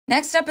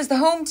Next up is the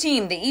home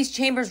team, the East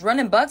Chambers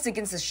Runnin Bucs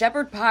against the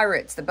Shepherd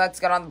Pirates. The Bucs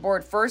got on the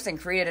board first and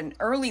created an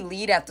early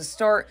lead at the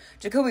start.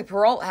 Jacoby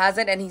Peralt has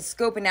it, and he's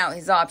scoping out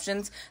his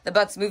options. The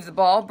Bucs move the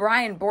ball.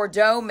 Brian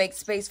Bordeaux makes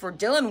space for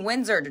Dylan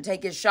Windsor to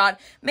take his shot,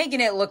 making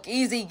it look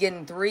easy,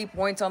 getting 3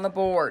 points on the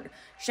board.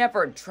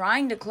 Shepherd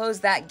trying to close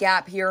that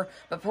gap here,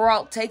 but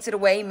Peralt takes it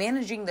away,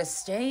 managing to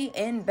stay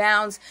in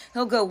bounds.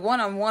 He'll go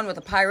one-on-one with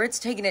the Pirates,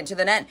 taking it to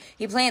the net.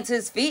 He plants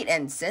his feet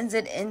and sends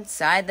it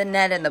inside the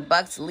net, and the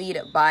Bucs lead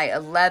by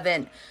 11.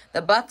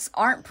 The Bucs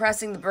aren't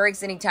pressing the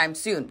brakes anytime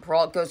soon.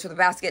 Peralt goes for the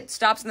basket,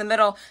 stops in the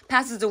middle,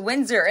 passes to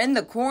Windsor in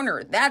the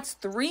corner. That's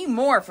 3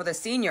 more for the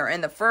senior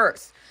in the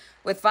first.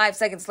 With 5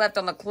 seconds left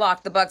on the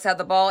clock, the Bucs have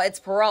the ball. It's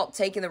Peralt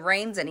taking the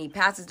reins, and he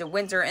passes to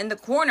Windsor in the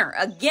corner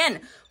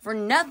again for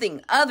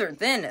nothing other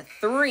than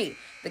 3.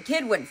 The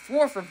kid went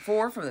 4 for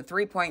 4 from the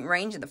three-point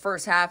range in the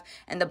first half,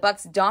 and the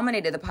Bucs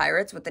dominated the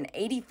Pirates with an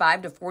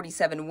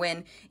 85-47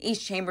 win.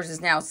 East Chambers is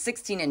now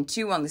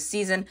 16-2 on the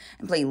season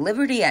and play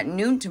Liberty at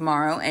noon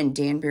tomorrow and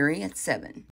Danbury at 7.